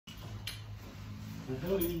The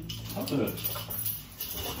hell you talking about?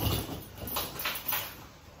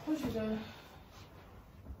 What you doing?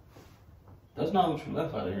 That's not what you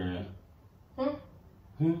left out of here, man.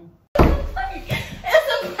 Hmm? It's a prank.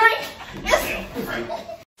 It's a prank.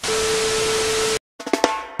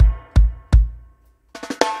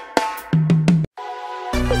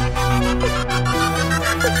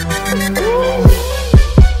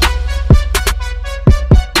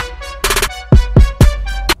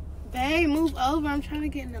 Babe, move over. I'm trying to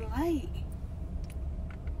get in the light.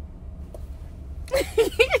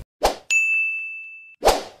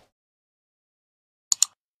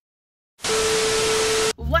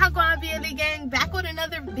 Welcome, BLE gang, back with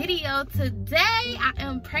another video. Today I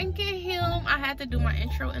am pranking him. I had to do my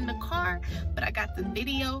intro in the car, but I got the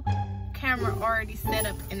video camera already set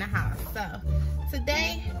up in the house. So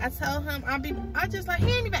today I told him I just like, he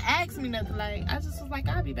didn't even ask me nothing. Like, I just was like,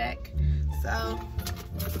 I'll be back. So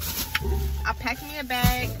I packed me a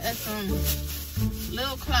bag of some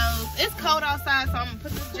little clothes. It's cold outside, so I'm gonna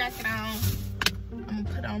put this jacket on. I'm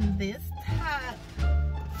gonna put on this top,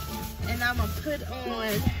 and I'm gonna put on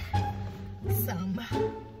some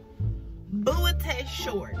booty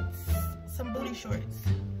shorts, some booty shorts.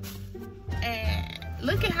 And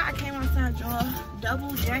look at how I came outside, y'all.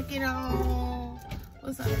 Double jacket on.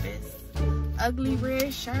 What's under this? Ugly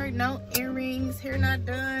red shirt, no earrings, hair not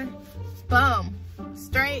done. Bum,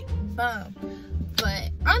 straight bum. But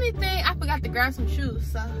only thing, I forgot to grab some shoes,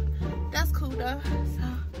 so that's cool though. So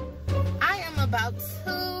I am about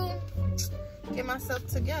to get myself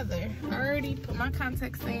together. I already put my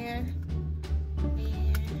contacts in.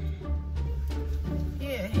 And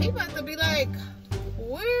yeah, he about to be like,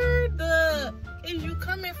 where the is you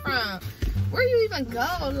coming from? Where you even go?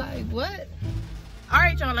 Like, what? All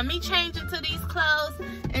right, y'all, let me change into these clothes,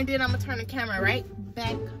 and then I'm gonna turn the camera right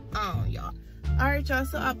back on, y'all. All right, y'all,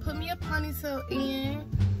 so I put me a ponytail in,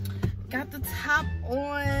 got the top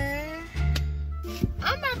on.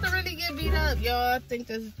 I'm about to really get beat up, y'all. I think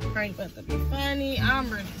this prank about to be funny. I'm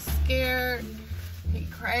really scared. He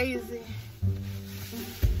crazy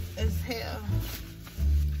as hell.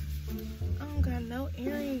 I don't got no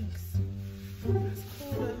earrings. That's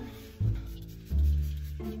cool though.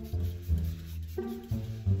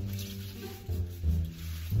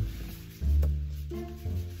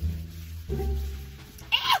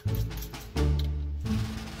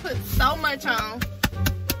 Put so much on.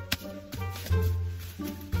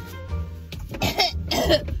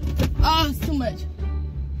 Oh, it's too much.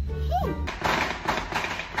 Whew.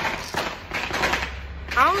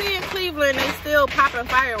 Only in Cleveland, they still popping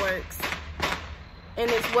fireworks. And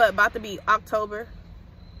it's what, about to be October?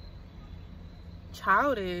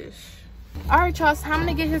 Childish. All right, y'all, so I'm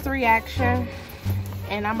gonna get his reaction.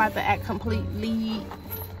 And I'm about to act completely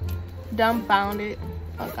dumbfounded.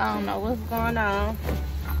 Like, I don't know what's going on.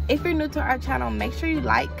 If you're new to our channel, make sure you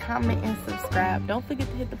like, comment, and subscribe. Don't forget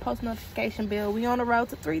to hit the post notification bell. We on the road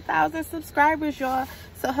to 3,000 subscribers, y'all.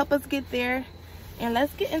 So help us get there. And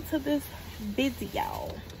let's get into this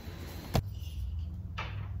video.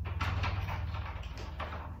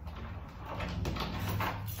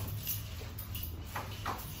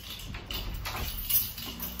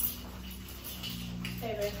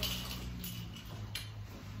 Hey, baby.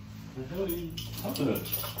 The hell you talking about?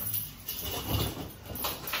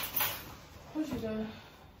 What you doing?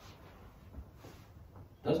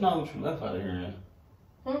 That's not what you left out of here,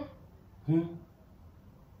 man. Hmm?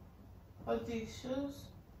 What, these shoes?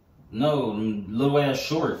 No, them little ass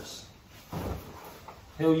shorts.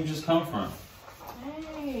 Hell you just come from?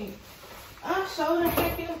 Hey, I'm so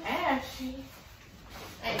freaking ashy.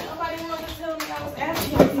 Ain't nobody want to tell me I was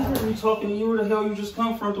ashy. You talking to you? Where the hell you just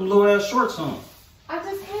come from? Them little ass shorts on? I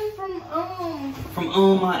just came from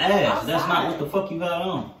my ass. outside. That's not what the fuck you got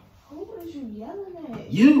on. Who is you yelling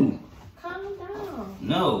at? You. Calm down.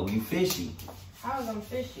 No, you fishy. How was I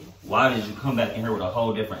fishy? Why did you come back in here with a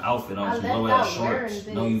whole different outfit on, some low ass shorts?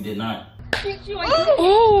 No, you did not.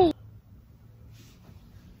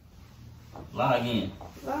 Lie again.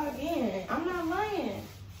 Lie again. I'm not lying.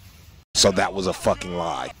 So that was a fucking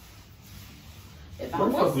lie. If Where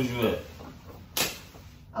the fuck was you at?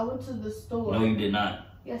 I went to the store. No, you did not.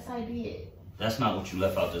 Yes, I did. That's not what you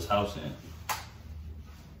left out this house in.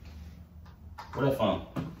 Where that phone?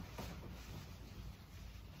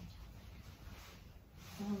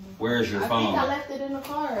 Where's your phone? I think I left it in the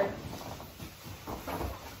car.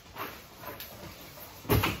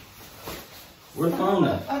 Where's the phone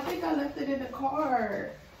at? I think I left it in the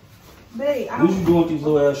car. Babe, What you doing with these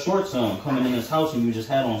little ass shorts on? Coming in this house and you just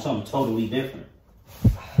had on something totally different.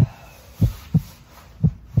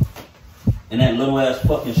 And that little ass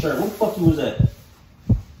fucking shirt. What the fuck you was at?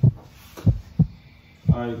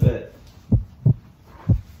 Alright, bet.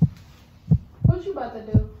 What you about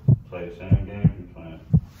to do? Play the same game you playing.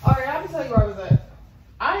 Alright, I'm gonna tell you where I was at.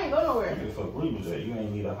 I didn't go nowhere. Where the fuck where you was at? You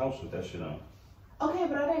ain't need a house with that shit on. Okay,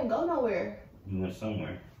 but I didn't go nowhere. You went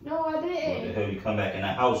somewhere. No, I What the didn't. hell you come back in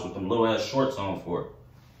that house with them little ass shorts on for?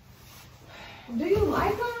 Do you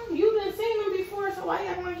like them? You didn't see them before, so why you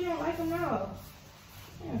acting like you don't like them now?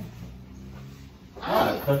 Yeah.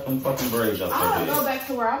 I cut them fucking braids out I'll there. go back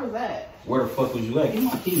to where I was at. Where the fuck was you at? Get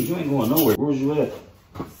my keys. You ain't going nowhere. Where was you at?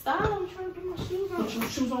 Stop, I'm trying to put my shoes on. Put your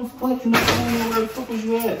shoes on flex. You not going nowhere. Where the fuck was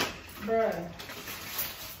you at? Bruh.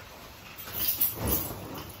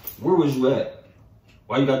 Where was you at?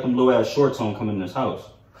 Why you got them little ass shorts on coming in this house?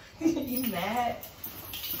 You mad?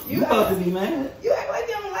 You about to be mad? You act like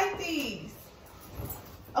you don't like these.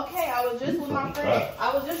 Okay, I was just with my friend.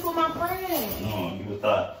 I was just with my friend. No, you would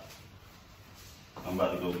thought. I'm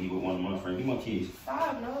about to go be with one of my friends. Give me my keys.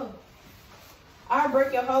 Stop, no. I'll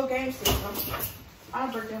break your whole game system.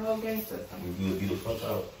 I'll break your whole game system. You be the fuck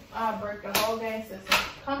out. I'll break your whole game system.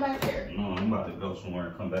 Come back here. No, I'm about to go somewhere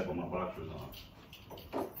and come back with my boxers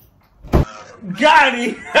on. Got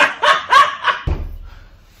it!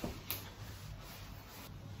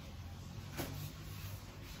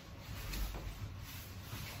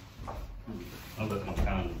 I'm looking at my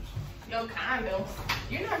condoms. Your condoms.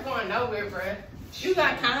 You're not going nowhere, bruh. You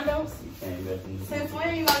got condoms? You came back in Since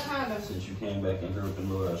when you got condoms? Since you came back in here with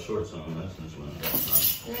them little ass shorts on, that's since when.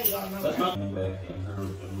 You ain't going That's nowhere. not came back in here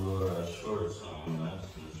with them little ass shorts on, that's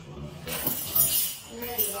since when. You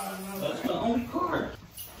ain't going nowhere. That's the only card.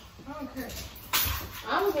 I don't care.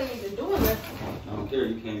 I wasn't even doing nothing. I don't care.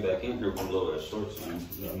 You came back in here with them little ass shorts on.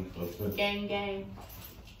 You got me fucked up. Gang.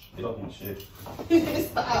 Get off my shit.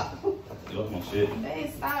 Stop. Get off my shit. Babe,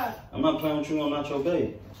 stop. I'm not playing with you. I'm not your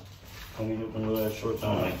babe. Come here with them little ass shorts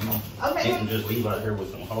on. Like, Okay. you can just leave out here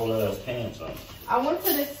with some whole ass pants on. I went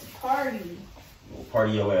to this party. Well,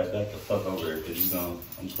 party your ass back the fuck over there, cause you gone.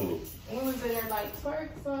 I'm cool. We was in there like twerk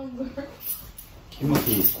somewhere. Give me my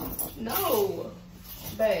keys. No.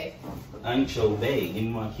 Babe. I ain't your babe. Give me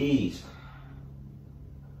my keys.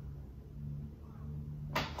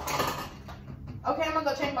 Okay, I'm gonna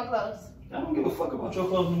go change my clothes. I don't give a fuck about your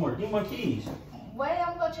clothes anymore. Give me my keys. Wait,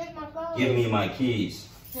 I'm gonna change my clothes. Give me my keys.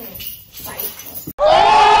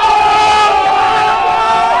 Like.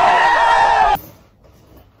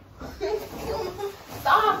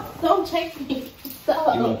 Stop! Don't chase me.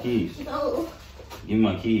 Stop. Give me my keys. No. Give me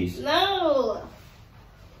my keys. No.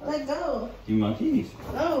 Let go. Give me my keys.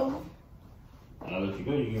 No. I'll let you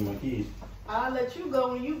go. You give me my keys. I'll let you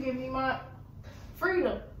go when you give me my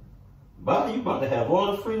freedom. Bye. You about to have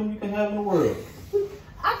all the freedom you can have in the world.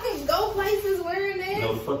 I can go places wearing this.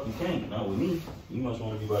 No, the fuck you can't. Not with me. You must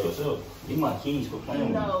want to be by yourself. Give me my keys for playing with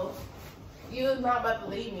me. No. You're not about to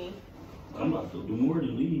leave me. I'm about to do more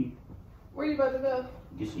than leave. Where you about to go?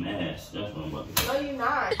 Get some ass. That's what I'm about to do. No, you're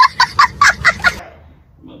not.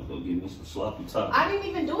 I'm about to go get me some sloppy top. I didn't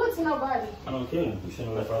even do it to nobody. I don't care. You shouldn't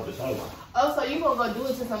have left out this house. Oh, so you gonna go do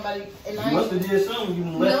it to somebody and You must have did something. You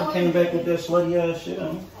left and came back with that slutty ass shit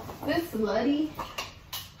on. This slutty?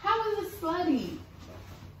 How is it slutty?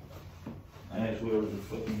 I asked whoever the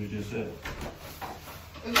fuck you just said.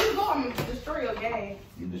 If you go, I'm gonna destroy your game.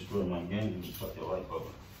 You destroyed my game. You fucked your life over.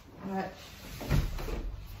 What?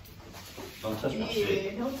 Don't touch my Yeah,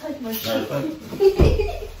 shit. don't touch my Matter shit. of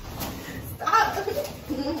fact, Stop.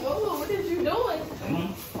 Whoa, what is you doing? come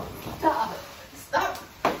on. Stop. Stop.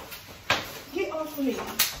 Get off of me.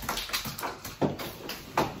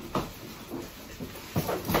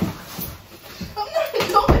 I'm not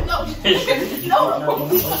going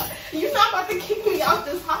no. You're not about to kick me out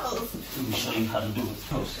this house. Let me show you how to do it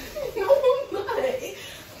first. No, I'm not.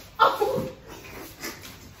 Oh.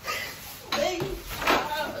 Baby,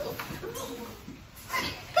 stop.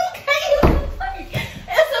 Okay, it's a prank.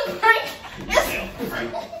 It's a prank. It's a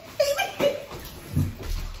prank.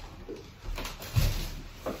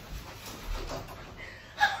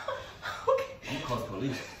 I'm gonna call the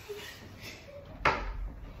police.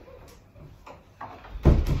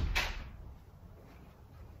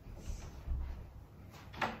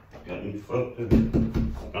 Got me fucked up.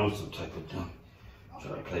 I'm some type of dumb.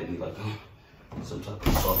 Try to play me like I'm some type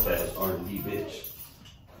of soft ass R&B bitch.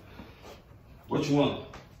 What you want?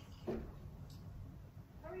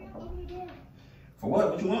 Hurry up, open the door. For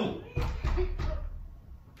what? What you want?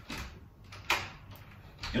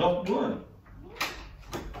 Get off the door.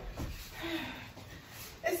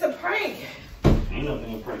 It's a prank. Ain't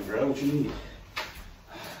nothing in prank. Grab what you need.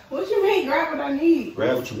 What you mean, grab what I need?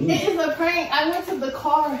 Grab what you It need. is a prank. I went to the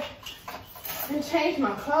car and changed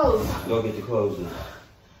my clothes. Go get the clothes in.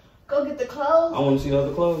 Go get the clothes. I want to see the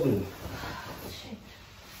other clothes in.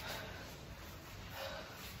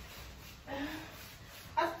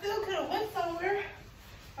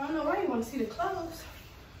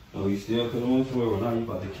 Oh, you still couldn't win somewhere? Well, now you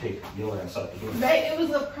about to kick your ass out the door. Babe, it was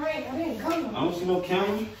a prank. I didn't come. I don't see no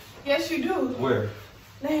camera. Yes, you do. Where?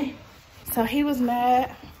 Dang. So he was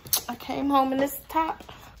mad. I came home in this top.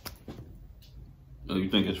 Oh, you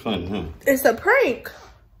think it's funny, huh? It's a prank.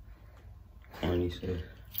 Arnie said.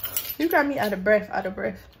 You got me out of breath,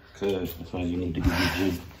 Cause that's why you need to get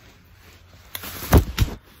your gym.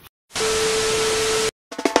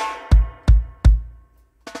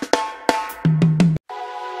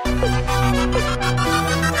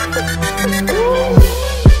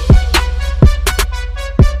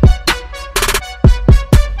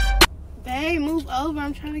 Babe, move over.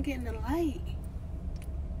 I'm trying to get in the light.